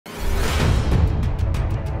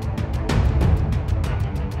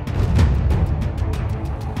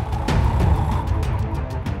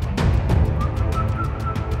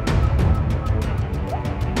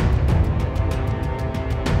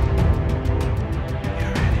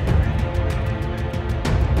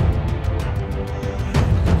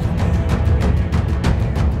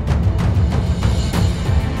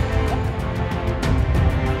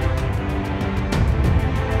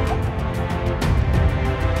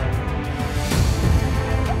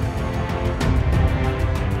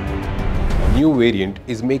new variant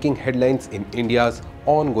is making headlines in India's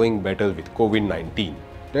ongoing battle with COVID-19,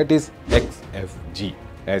 that is XFG,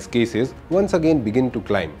 as cases once again begin to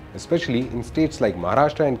climb, especially in states like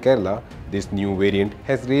Maharashtra and Kerala. This new variant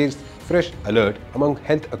has raised fresh alert among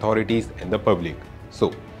health authorities and the public.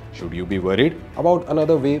 So, should you be worried about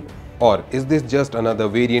another wave, or is this just another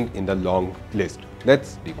variant in the long list?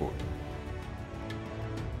 Let's decode.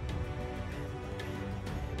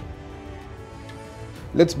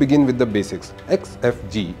 Let's begin with the basics.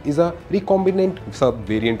 XFG is a recombinant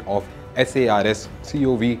subvariant of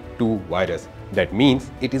SARS-CoV-2 virus. That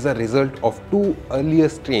means it is a result of two earlier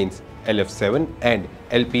strains, LF.7 and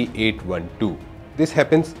LP.8.1.2. This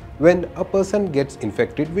happens when a person gets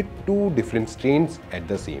infected with two different strains at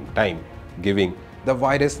the same time, giving the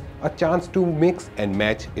virus a chance to mix and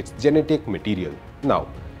match its genetic material. Now,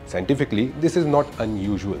 scientifically, this is not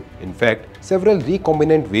unusual. In fact, several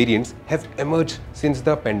recombinant variants have emerged since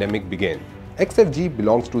the pandemic began. XFG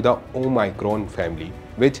belongs to the Omicron family,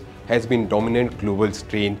 which has been dominant global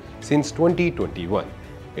strain since 2021.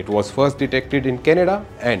 It was first detected in Canada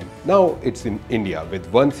and now it's in India with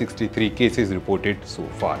 163 cases reported so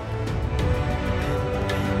far.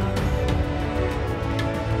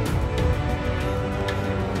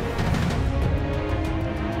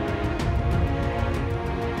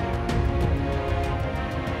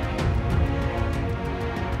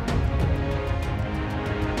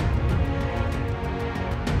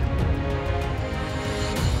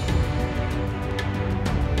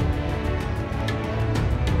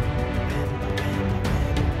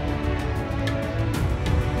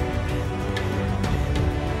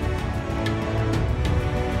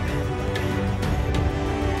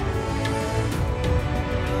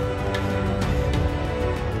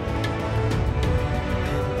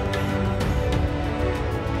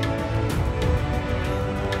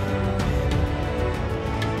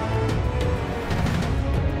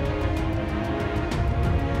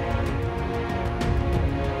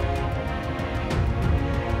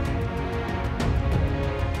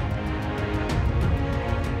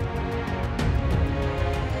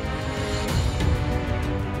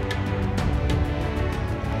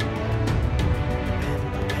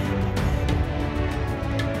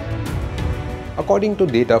 According to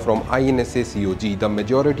data from INSA-CoG, the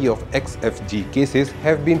majority of XFG cases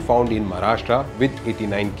have been found in Maharashtra with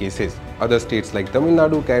 89 cases. Other states like Tamil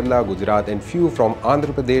Nadu, Kerala, Gujarat and few from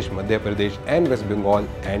Andhra Pradesh, Madhya Pradesh and West Bengal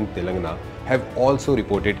and Telangana have also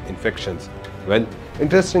reported infections. Well,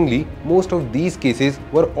 interestingly, most of these cases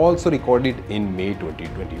were also recorded in May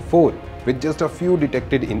 2024, with just a few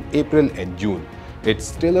detected in April and June. It's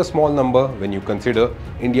still a small number when you consider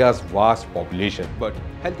India's vast population, but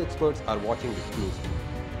health experts are watching it closely.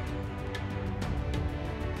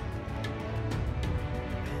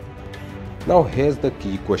 Now here's the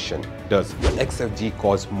key question. Does XFG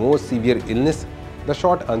cause more severe illness? The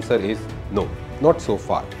short answer is no, not so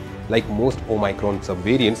far. Like most Omicron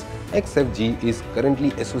subvariants, XFG is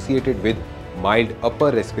currently associated with mild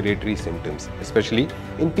upper respiratory symptoms, especially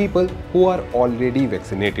in people who are already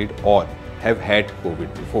vaccinated or have had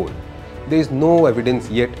COVID before. There is no evidence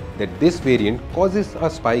yet that this variant causes a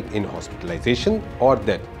spike in hospitalization or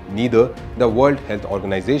death. Neither the World Health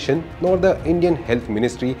Organization nor the Indian Health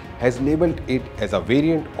Ministry has labelled it as a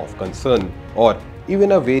variant of concern or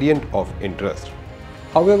even a variant of interest.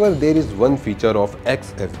 However, there is one feature of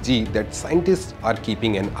XFG that scientists are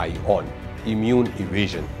keeping an eye on: immune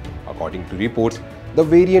evasion. According to reports, the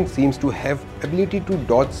variant seems to have ability to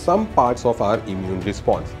dodge some parts of our immune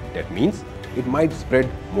response. That means it might spread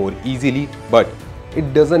more easily, but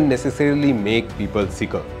it doesn't necessarily make people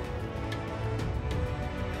sicker.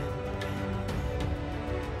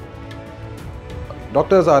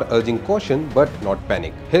 Doctors are urging caution but not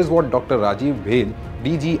panic. Here's what Dr. Rajiv Bhel,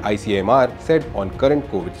 DG ICMR, said on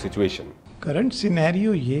current COVID situation. Current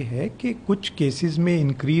scenario ये है कि कुछ cases में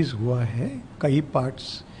increase हुआ है, कई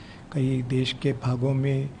parts, कई देश के भागों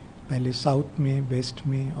में, पहले साउथ में, वेस्ट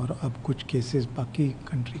में, और अब कुछ केसेस बाकी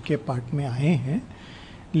कंट्री के पार्ट में आए हैं.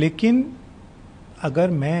 लेकिन अगर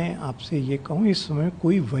मैं आपसे ये कहूँ, इस समय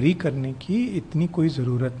कोई वरी करने की इतनी कोई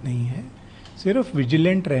ज़रूरत नहीं है, सिर्फ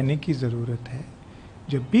विजिलेंट रहने की ज़रूरत है.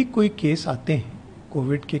 जब भी कोई केस आते हैं,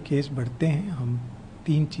 कोविड के केस बढ़ते हैं, हम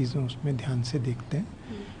तीन चीज़ें उसमें ध्यान से देखते हैं.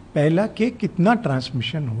 पहला कि कितना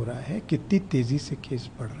ट्रांसमिशन हो रहा है, कितनी तेज़ी से केस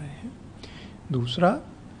बढ़ रहे हैं. दूसरा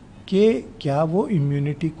कि क्या वो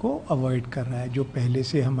इम्यूनिटी को अवॉइड कर रहा है, जो पहले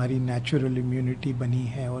से हमारी नेचुरल इम्यूनिटी बनी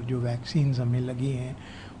है और जो वैक्सीन्स हमें लगी हैं,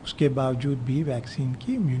 उसके बावजूद भी वैक्सीन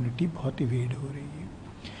की इम्यूनिटी बहुत इवेड हो रही है.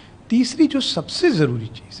 तीसरी जो सबसे ज़रूरी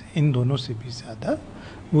चीज़ है, इन दोनों से भी ज़्यादा,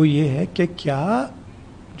 वो ये है कि क्या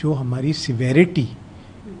जो हमारी सिवेरिटी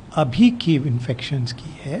अभी की इन्फेक्शंस की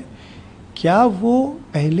है, क्या वो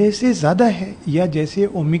पहले से ज़्यादा है या जैसे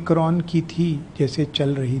ओमिक्रॉन की थी, जैसे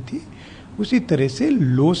चल रही थी उसी तरह से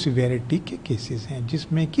लो सिवेरिटी के केसेस हैं,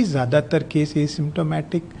 जिसमें कि ज़्यादातर केस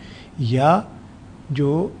एसिम्टोमेटिक या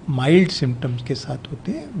जो माइल्ड सिम्टम्स के साथ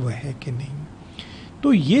होते हैं वह है कि नहीं।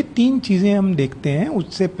 तो ये 3 चीज़ें हम देखते हैं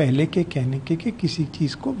उससे पहले के कहने के कि किसी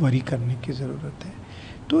चीज़ को वरी करने की ज़रूरत है।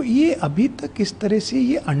 तो ये अभी तक इस तरह से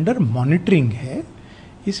ये अंडर मॉनिटरिंग है,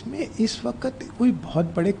 इसमें इस वक्त कोई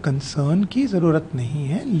बहुत बड़े कंसर्न की ज़रूरत नहीं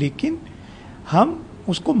है, लेकिन हम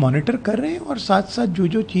उसको मॉनिटर कर रहे हैं और साथ साथ जो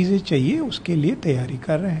जो चीज़ें चाहिए उसके लिए तैयारी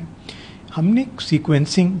कर रहे हैं। हमने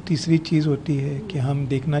सीक्वेंसिंग, तीसरी चीज़ होती है कि हम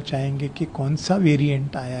देखना चाहेंगे कि कौन सा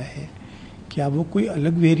वेरिएंट आया है, क्या वो कोई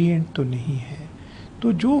अलग वेरिएंट तो नहीं है।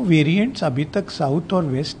 तो जो वेरिएंट्स अभी तक साउथ और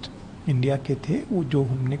वेस्ट इंडिया के थे, वो जो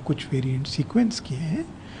हमने कुछ वेरिएंट सीक्वेंस किए हैं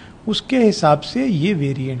उसके हिसाब से ये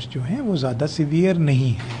वेरिएंट्स जो हैं वो ज़्यादा सीवियर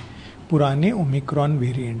नहीं हैं पुराने ओमिक्रॉन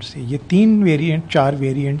वेरिएंट से। ये 4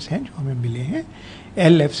 वेरिएंट्स हैं जो हमें मिले हैं।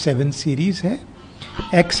 LF.7 सीरीज़ है,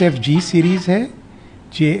 XFG सीरीज़ है,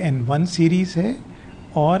 JN1 सीरीज़ है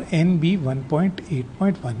और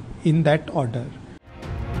NB.1.8.1, in that order.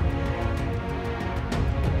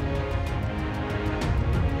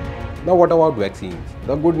 Now what about vaccines?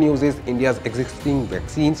 The good news is India's existing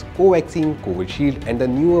vaccines, Covaxin, Covishield and the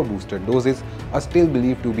newer booster doses are still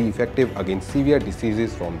believed to be effective against severe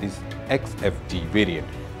diseases from this XFG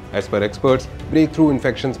variant. As per experts, breakthrough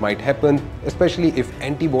infections might happen, especially if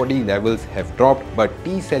antibody levels have dropped, but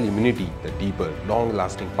T-cell immunity, the deeper,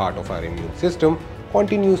 long-lasting part of our immune system,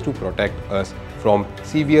 continues to protect us from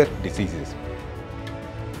severe diseases.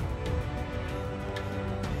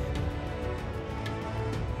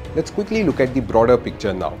 Let's quickly look at the broader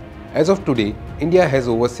picture now. As of today, India has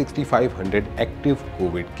over 6,500 active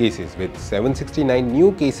COVID cases with 769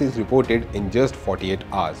 new cases reported in just 48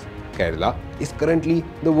 hours. Kerala is currently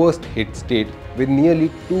the worst hit state with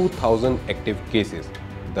nearly 2,000 active cases.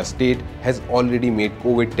 The state has already made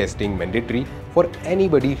COVID testing mandatory for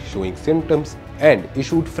anybody showing symptoms and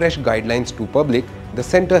issued fresh guidelines to public. The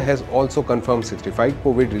center has also confirmed 65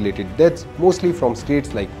 COVID-related deaths, mostly from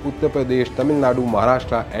states like Uttar Pradesh, Tamil Nadu,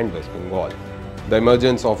 Maharashtra and West Bengal. The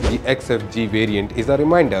emergence of the XFG variant is a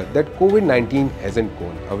reminder that COVID-19 hasn't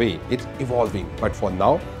gone away, it's evolving. But for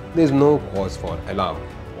now, there is no cause for alarm,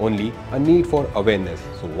 only a need for awareness.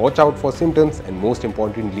 So watch out for symptoms and most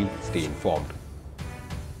importantly, stay informed.